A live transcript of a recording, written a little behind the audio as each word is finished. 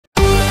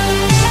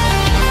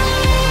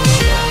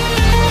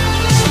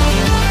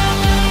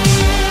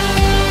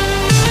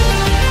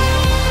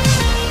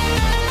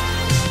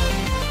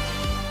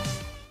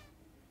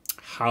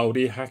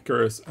Howdy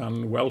hackers,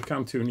 and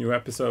welcome to a new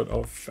episode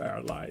of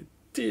FairLight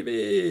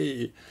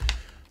TV.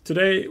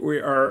 Today we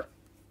are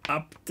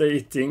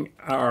updating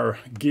our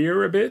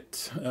gear a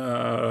bit.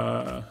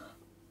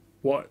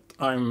 What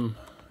I'm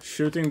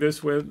shooting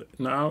this with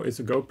now is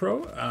a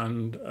GoPro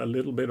and a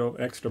little bit of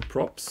extra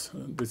props.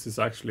 This is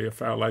actually a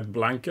FairLight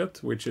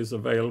blanket, which is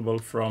available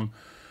from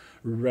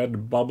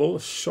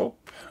Redbubble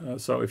shop.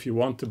 So if you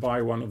want to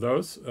buy one of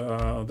those,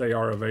 they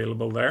are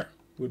available there.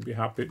 Would be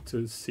happy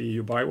to see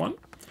you buy one.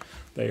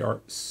 They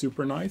are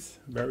super nice,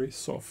 very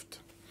soft.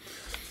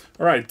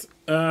 All right,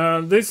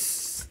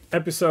 this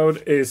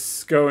episode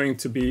is going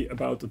to be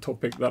about the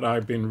topic that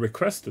I've been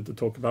requested to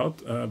talk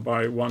about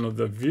by one of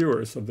the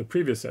viewers of the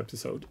previous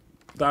episode.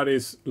 That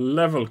is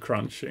level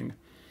crunching.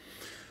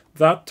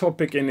 That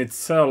topic in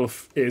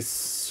itself is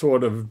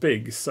sort of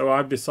big, so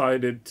I've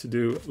decided to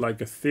do like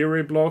a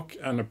theory block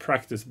and a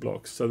practice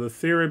block. So the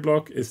theory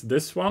block is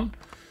this one,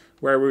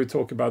 where we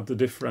talk about the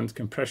different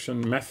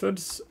compression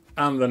methods,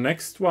 and the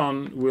next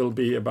one will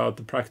be about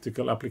the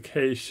practical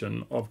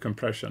application of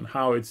compression,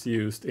 how it's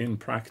used in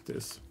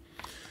practice.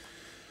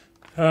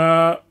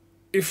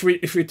 If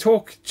we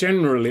talk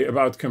generally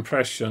about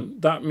compression,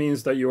 that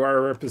means that you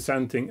are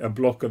representing a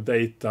block of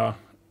data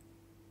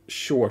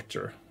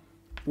shorter,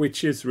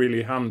 which is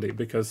really handy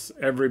because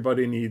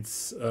everybody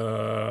needs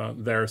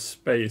their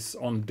space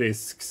on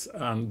disks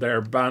and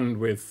their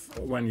bandwidth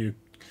when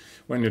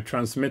you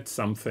transmit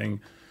something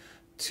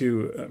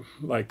to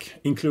like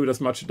include as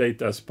much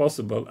data as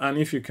possible. And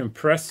if you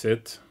compress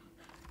it,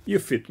 you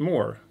fit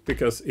more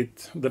because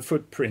the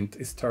footprint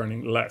is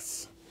turning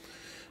less.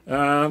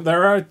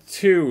 There are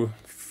two.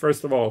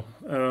 First of all,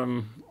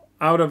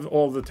 out of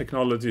all the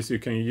technologies you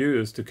can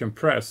use to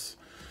compress,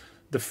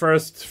 the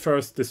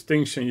first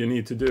distinction you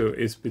need to do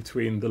is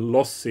between the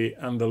lossy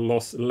and the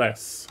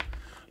lossless.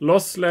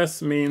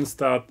 Lossless means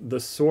that the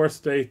source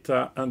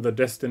data and the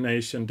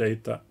destination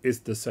data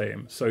is the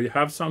same. So you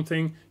have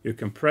something, you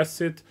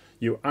compress it,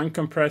 you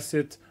uncompress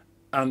it,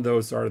 and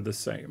those are the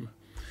same.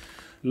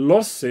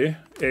 Lossy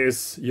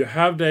is you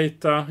have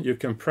data, you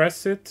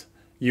compress it,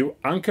 you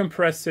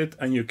uncompress it,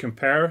 and you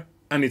compare,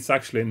 and it's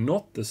actually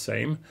not the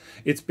same.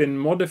 It's been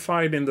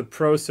modified in the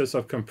process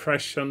of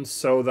compression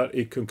so that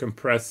it can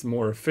compress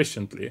more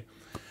efficiently.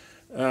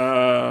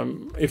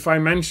 If I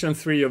mention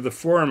three of the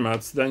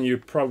formats, then you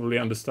probably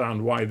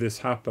understand why this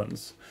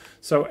happens.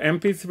 So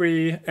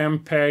MP3,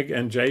 MPEG,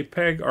 and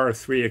JPEG are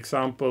three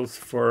examples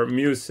for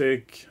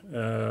music,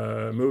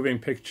 moving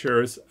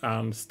pictures,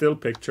 and still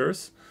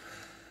pictures.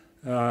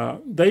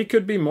 They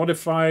could be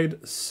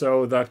modified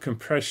so that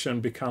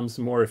compression becomes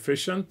more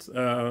efficient.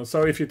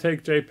 So if you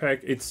take JPEG,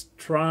 it's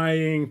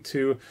trying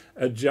to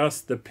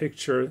adjust the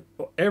picture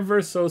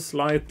ever so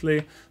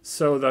slightly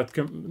so that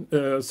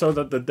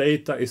the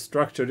data is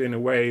structured in a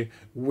way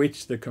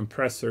which the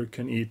compressor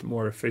can eat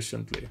more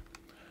efficiently.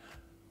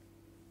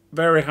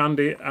 Very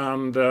handy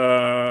and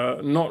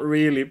not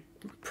really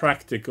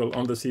practical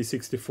on the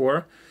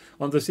C64.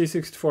 On the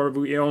C64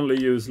 we only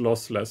use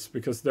lossless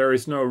because there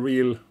is no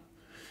real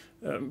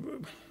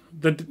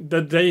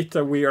the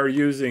data we are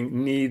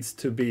using needs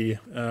to be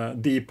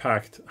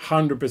depacked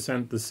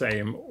 100% the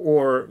same,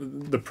 or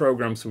the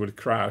programs would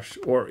crash,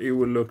 or it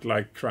would look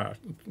like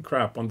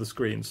crap on the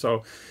screen.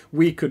 So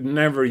we could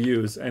never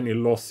use any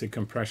lossy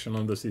compression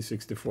on the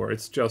C64.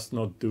 It's just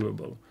not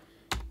doable.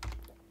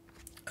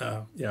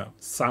 Yeah,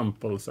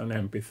 samples and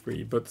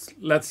MP3, but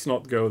let's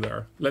not go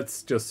there.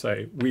 Let's just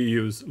say we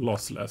use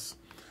lossless.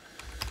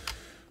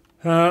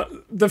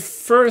 The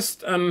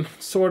first and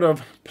sort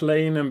of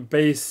plain and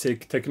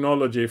basic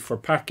technology for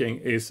packing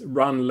is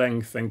run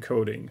length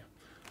encoding.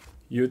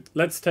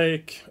 Let's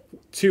take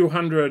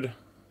 200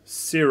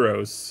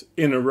 zeros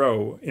in a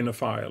row in a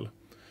file.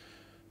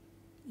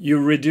 You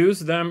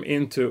reduce them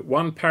into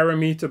 1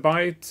 parameter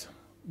byte,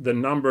 the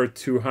number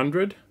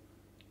 200,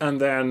 and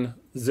then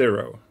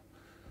 0.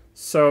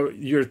 So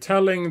you're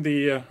telling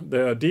the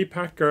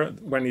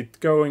depacker when it's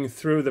going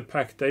through the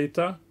packed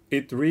data,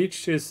 it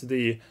reaches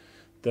the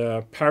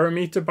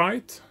parameter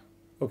byte.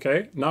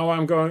 Okay, now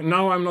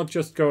I'm not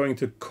just going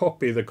to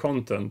copy the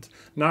content.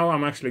 Now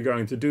I'm actually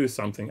going to do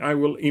something. I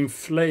will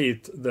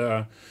inflate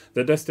the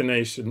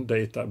destination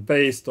data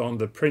based on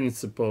the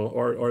principle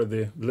or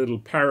the little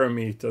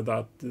parameter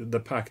that the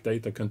packed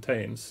data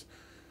contains.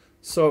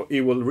 So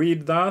it will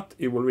read that,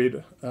 it will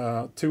read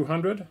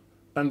 200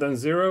 and then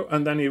 0,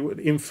 and then it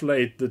would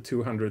inflate the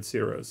 200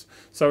 zeros.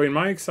 So in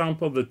my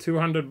example, the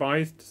 200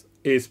 bytes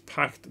is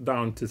packed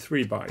down to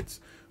 3 bytes,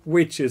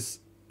 which is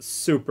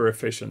super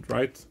efficient,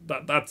 right?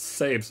 That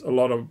saves a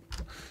lot of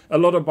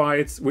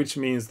bytes, which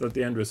means that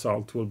the end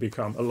result will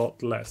become a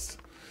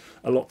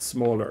lot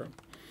smaller.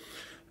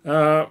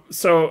 And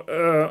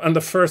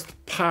the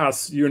first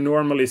pass, you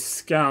normally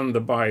scan the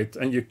byte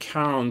and you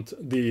count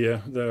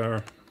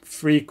the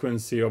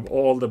frequency of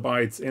all the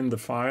bytes in the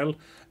file,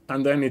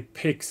 and then it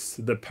picks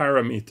the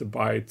parameter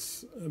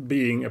bytes,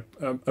 being a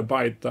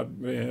byte that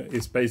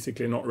is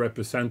basically not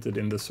represented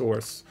in the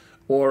source,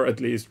 or at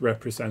least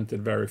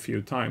represented very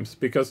few times,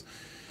 because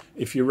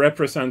if you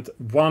represent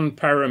one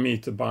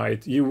parameter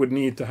byte, you would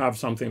need to have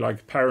something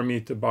like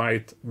parameter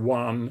byte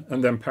 1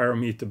 and then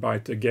parameter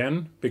byte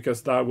again,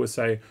 because that would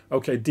say,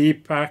 okay,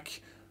 depack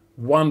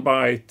 1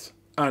 byte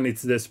and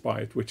it's this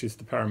byte, which is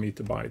the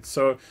parameter byte.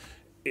 So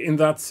in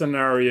that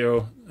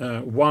scenario,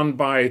 1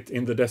 byte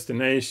in the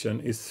destination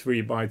is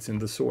 3 bytes in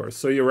the source.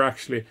 So you're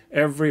actually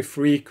every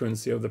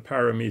frequency of the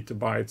parameter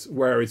bytes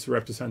where it's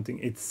representing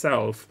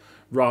itself,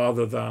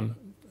 rather than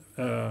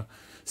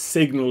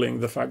signaling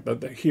the fact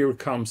that here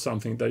comes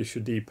something that you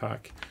should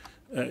depack.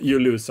 You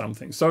lose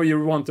something. So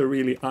you want a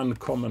really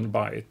uncommon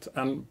byte,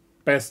 and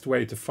best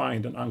way to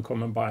find an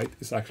uncommon byte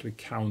is actually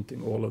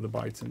counting all of the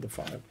bytes in the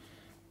file.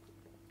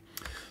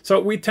 So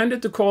we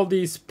tended to call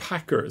these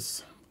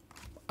packers.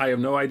 I have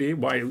no idea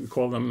why we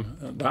call them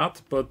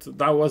that, but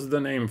that was the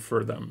name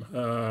for them.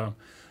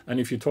 And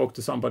if you talk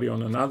to somebody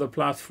on another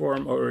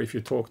platform, or if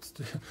you talk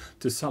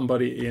to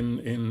somebody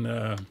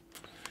in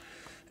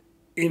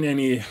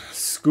any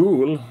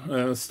school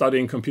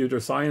studying computer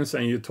science,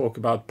 and you talk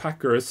about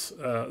packers,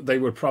 they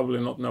would probably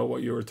not know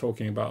what you were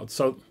talking about.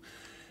 So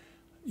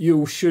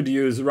you should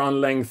use run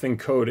length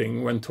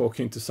encoding when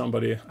talking to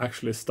somebody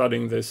actually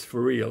studying this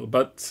for real.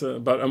 But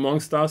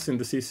amongst us in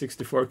the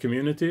C64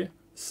 community,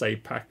 say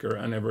packer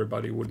and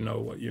everybody would know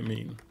what you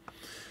mean.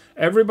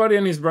 Everybody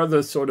and his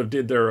brothers sort of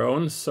did their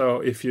own.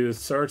 So if you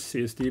search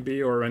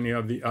CSDB or any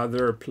of the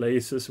other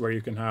places where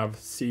you can have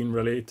scene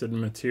related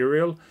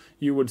material,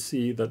 you would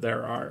see that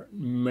there are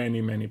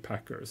many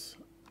packers.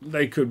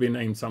 They could be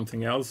named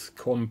something else,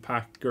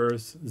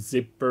 compackers,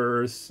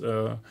 zippers.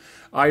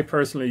 I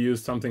personally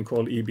used something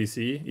called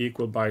EBC,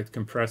 equal byte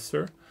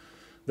compressor.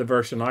 The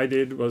version I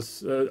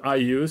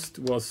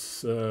used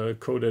was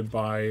coded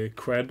by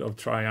Qued of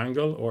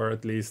Triangle, or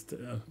at least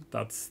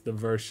that's the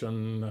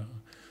version,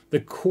 the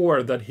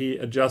core that he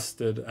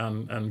adjusted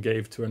and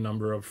gave to a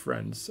number of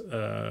friends.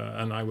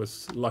 And I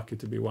was lucky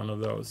to be one of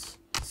those.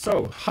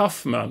 So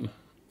Huffman.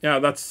 Yeah,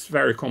 that's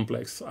very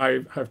complex.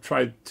 I have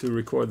tried to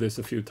record this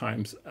a few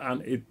times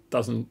and it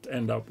doesn't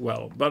end up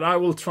well, but I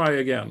will try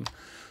again.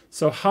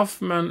 So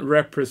Huffman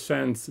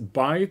represents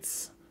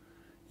bytes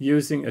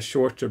using a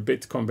shorter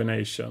bit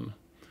combination.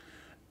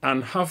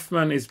 And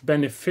Huffman is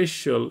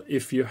beneficial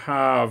if you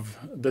have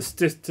the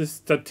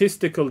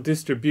statistical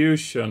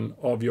distribution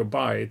of your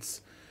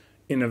bytes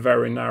in a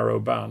very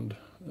narrow band.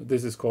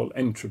 This is called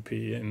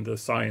entropy in the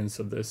science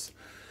of this.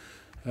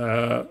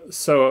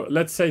 So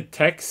let's say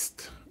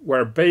text,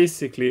 where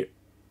basically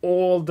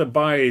all the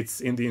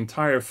bytes in the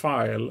entire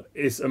file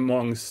is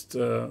amongst,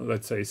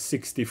 let's say,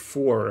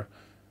 64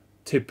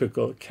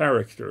 typical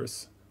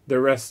characters. The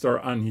rest are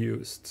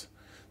unused.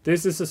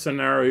 This is a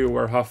scenario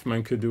where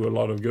Huffman could do a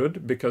lot of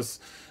good,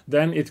 because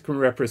then it can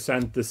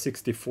represent the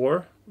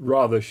 64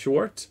 rather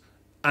short,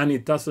 and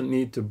it doesn't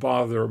need to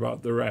bother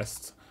about the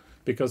rest.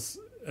 Because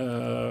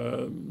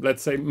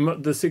let's say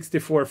the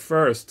 64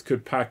 first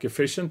could pack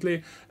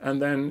efficiently,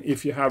 and then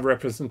if you have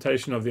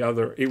representation of the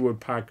other, it would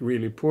pack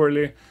really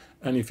poorly.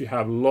 And if you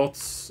have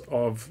lots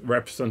of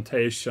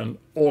representation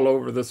all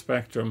over the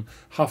spectrum,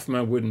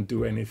 Huffman wouldn't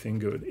do anything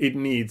good. It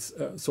needs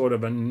sort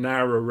of a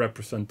narrow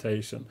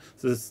representation.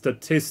 So the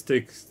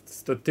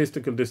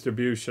statistical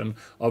distribution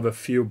of a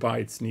few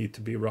bytes need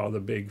to be rather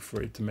big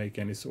for it to make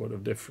any sort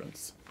of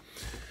difference.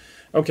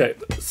 Okay,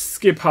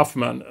 skip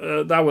Huffman.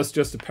 That was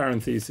just a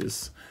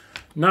parenthesis.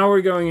 Now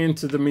we're going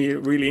into the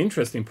really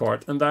interesting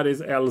part, and that is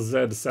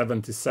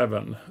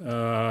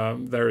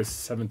LZ77. There is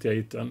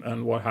 78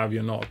 and what have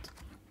you not.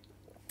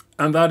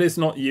 And that is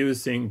not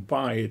using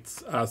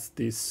bytes as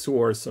the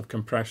source of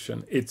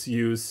compression. It's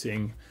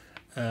using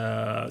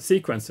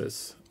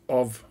sequences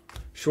of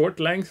short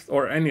length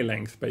or any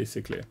length,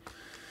 basically.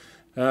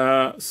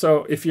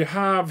 So if you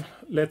have,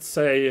 let's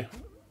say,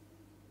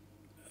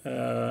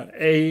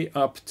 A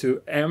up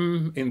to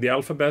M in the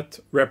alphabet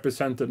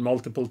represented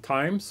multiple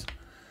times,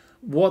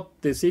 what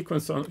the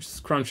sequence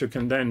cruncher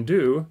can then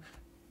do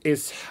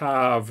is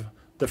have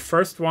the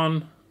first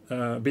one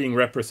being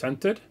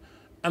represented,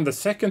 and the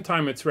second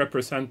time it's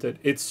represented,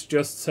 it's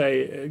just,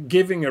 say,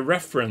 giving a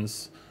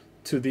reference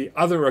to the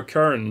other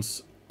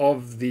occurrence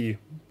of the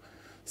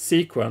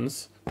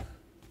sequence,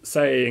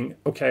 saying,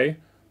 okay,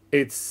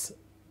 it's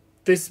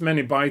this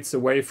many bytes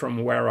away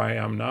from where I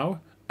am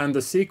now, and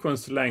the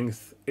sequence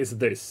length is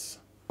this.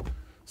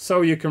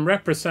 So you can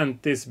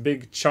represent this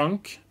big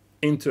chunk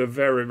into a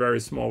very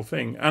small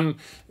thing. And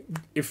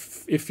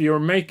if you're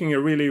making a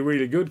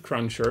really good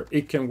cruncher,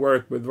 it can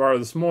work with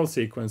rather small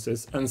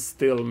sequences and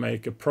still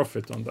make a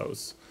profit on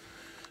those.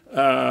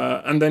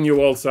 And then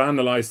you also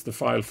analyze the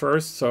file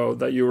first, so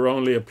that you're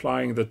only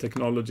applying the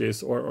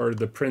technologies or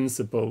the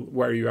principle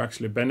where you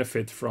actually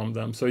benefit from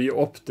them. So you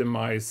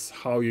optimize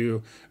how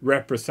you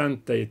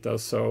represent data,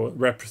 so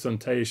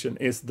representation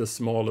is the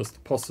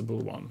smallest possible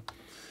one.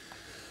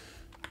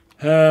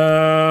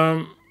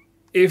 But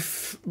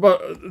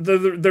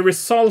the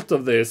result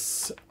of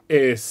this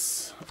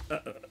is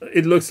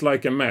it looks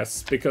like a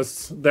mess,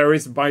 because there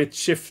is byte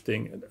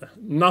shifting.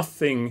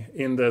 Nothing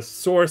in the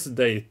source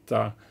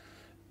data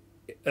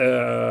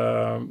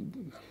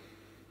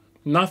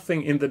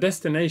Nothing in the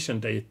destination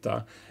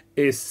data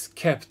is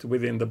kept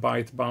within the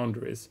byte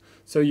boundaries.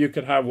 So you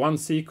could have one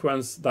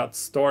sequence that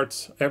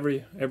starts,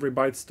 every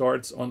byte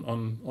starts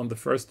on the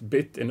first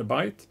bit in a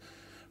byte,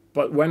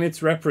 but when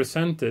it's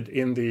represented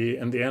in the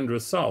end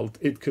result,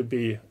 it could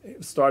be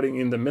starting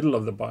in the middle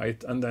of the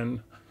byte and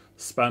then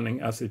spanning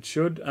as it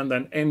should, and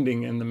then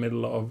ending in the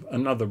middle of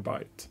another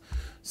byte.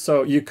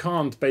 So you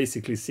can't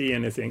basically see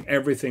anything.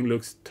 Everything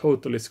looks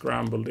totally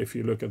scrambled if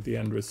you look at the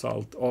end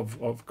result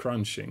of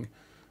crunching.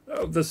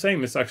 The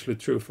same is actually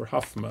true for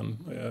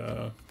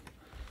Huffman,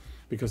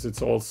 because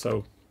it's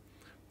also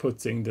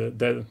putting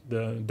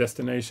the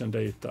destination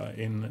data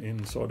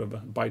in sort of a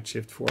byte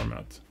shift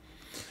format.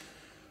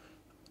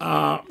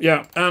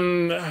 Yeah,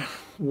 and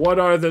what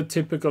are the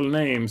typical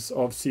names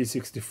of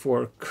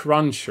C64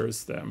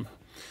 crunchers then?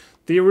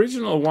 The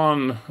original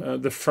one,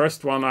 the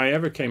first one I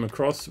ever came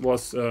across,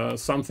 was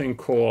something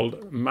called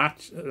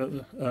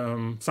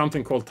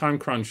Time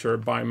Cruncher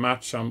by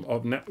Matcham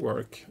of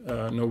Network.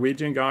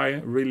 Norwegian guy,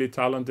 really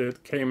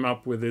talented, came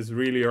up with this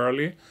really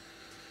early.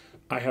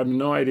 I have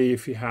no idea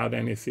if he had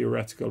any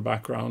theoretical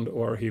background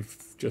or he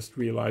just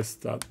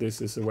realized that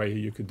this is a way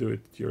you could do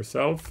it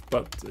yourself,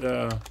 but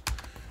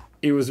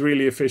it was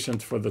really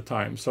efficient for the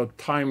time. So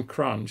Time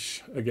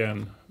Crunch,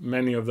 again,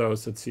 many of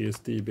those at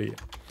CSDB.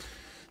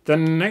 The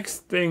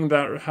next thing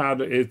that had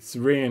its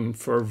reign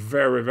for a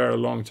very, very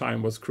long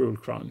time was Cruel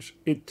Crunch.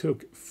 It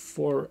took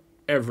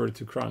forever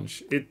to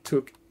crunch. It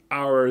took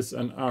hours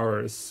and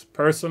hours.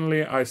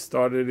 Personally, I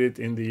started it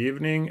in the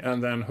evening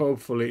and then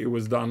hopefully it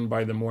was done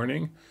by the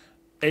morning.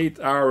 8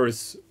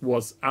 hours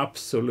was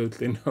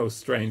absolutely no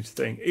strange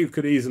thing. It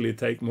could easily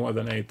take more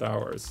than 8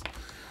 hours.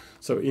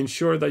 So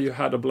ensure that you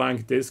had a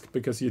blank disk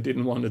because you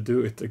didn't want to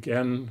do it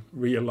again,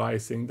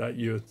 realizing that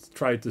you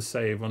tried to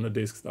save on a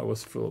disk that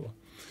was full.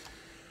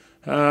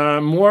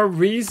 More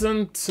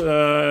recent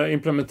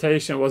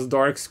implementation was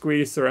Dark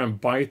Squeezer and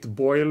Byte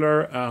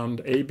Boiler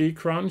and AB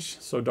Crunch.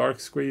 So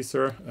Dark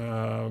Squeezer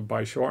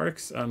by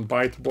Sharks and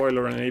Byte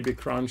Boiler and AB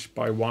Crunch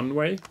by One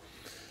Way.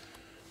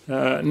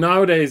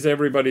 Nowadays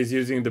everybody's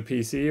using the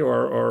PC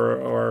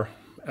or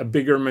a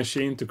bigger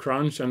machine to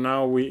crunch, and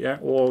now we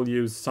all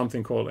use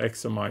something called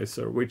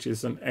Exomizer, which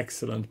is an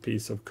excellent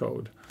piece of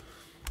code.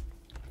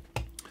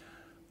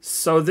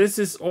 So this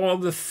is all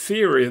the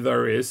theory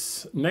there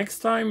is. Next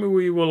time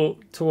we will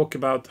talk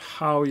about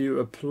how you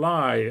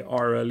apply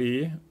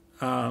RLE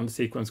and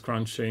sequence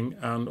crunching,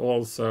 and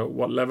also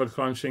what level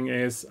crunching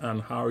is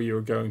and how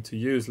you're going to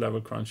use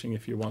level crunching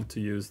if you want to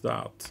use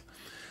that.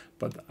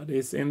 But that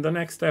is in the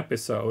next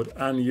episode,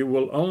 and you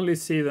will only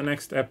see the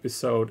next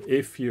episode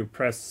if you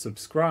press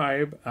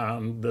subscribe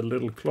and the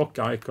little clock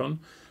icon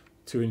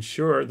to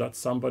ensure that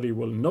somebody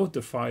will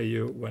notify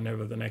you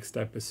whenever the next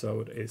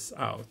episode is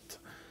out.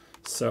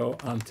 So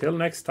until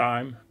next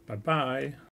time, bye-bye.